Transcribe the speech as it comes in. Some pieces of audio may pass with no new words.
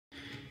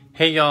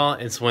Hey y'all,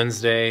 it's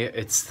Wednesday.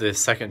 It's the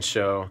second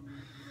show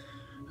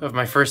of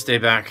my first day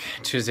back.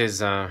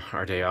 Tuesday's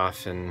our day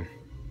off, and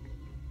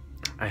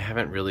I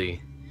haven't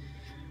really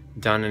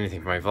done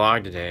anything for my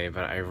vlog today,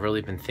 but I've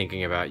really been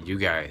thinking about you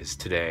guys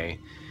today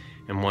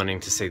and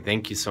wanting to say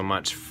thank you so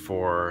much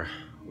for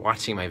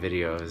watching my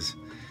videos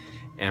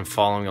and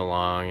following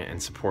along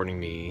and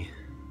supporting me.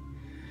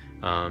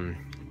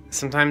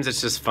 Sometimes it's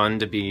just fun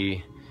to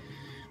be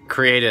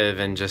creative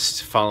and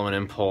just follow an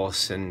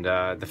impulse, and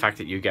the fact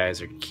that you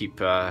guys keep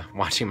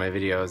watching my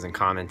videos and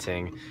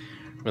commenting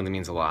really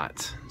means a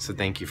lot. So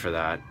thank you for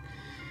that.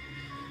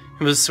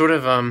 It was sort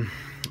of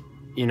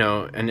you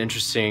know, an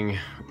interesting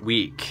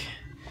week,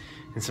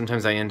 and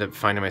sometimes I end up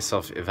finding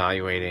myself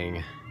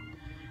evaluating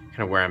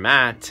kind of where I'm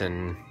at,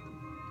 and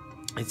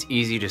it's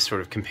easy to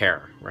sort of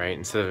compare, right?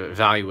 Instead of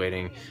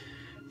evaluating,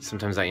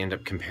 sometimes I end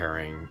up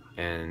comparing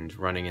and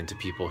running into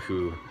people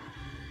who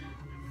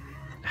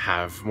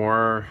have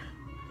more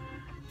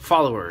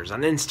followers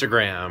on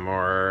Instagram,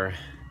 or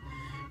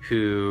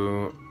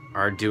who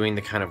are doing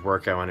the kind of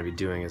work I want to be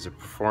doing as a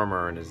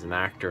performer and as an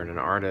actor and an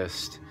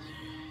artist.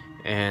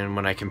 And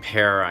when I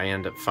compare, I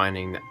end up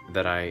finding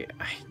that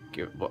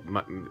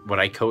what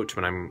I coach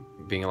when I'm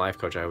being a life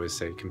coach, I always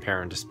say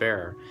compare and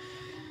despair.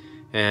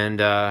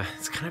 And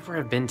it's kind of where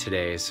I've been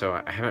today, so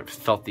I haven't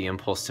felt the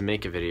impulse to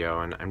make a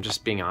video, and I'm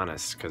just being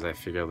honest because I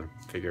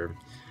figure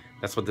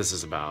that's what this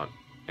is about.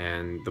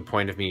 And the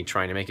point of me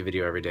trying to make a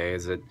video every day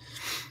is that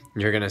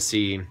you're gonna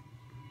see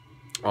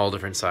all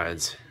different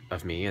sides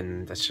of me,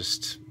 and that's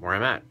just where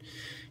I'm at.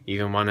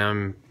 Even when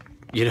I'm,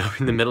 you know,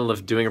 in the middle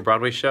of doing a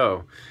Broadway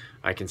show,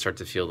 I can start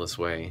to feel this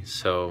way.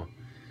 So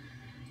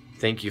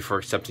thank you for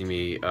accepting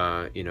me,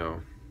 you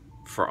know,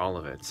 for all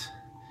of it.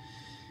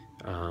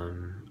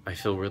 I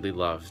feel really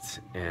loved,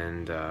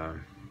 and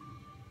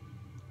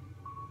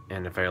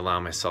if I allow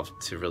myself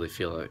to really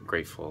feel it,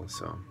 grateful.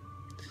 So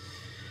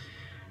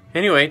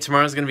anyway,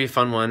 tomorrow's gonna be a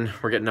fun one.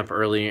 We're getting up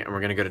early and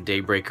we're gonna go to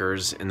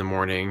Daybreakers in the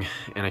morning,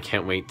 and I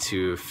can't wait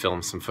to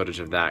film some footage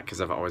of that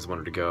because I've always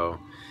wanted to go,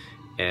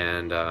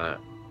 and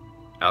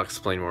I'll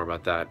explain more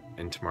about that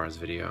in tomorrow's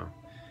video.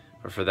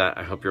 But for that,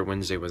 I hope your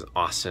Wednesday was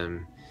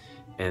awesome,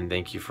 and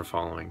thank you for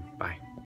following. Bye.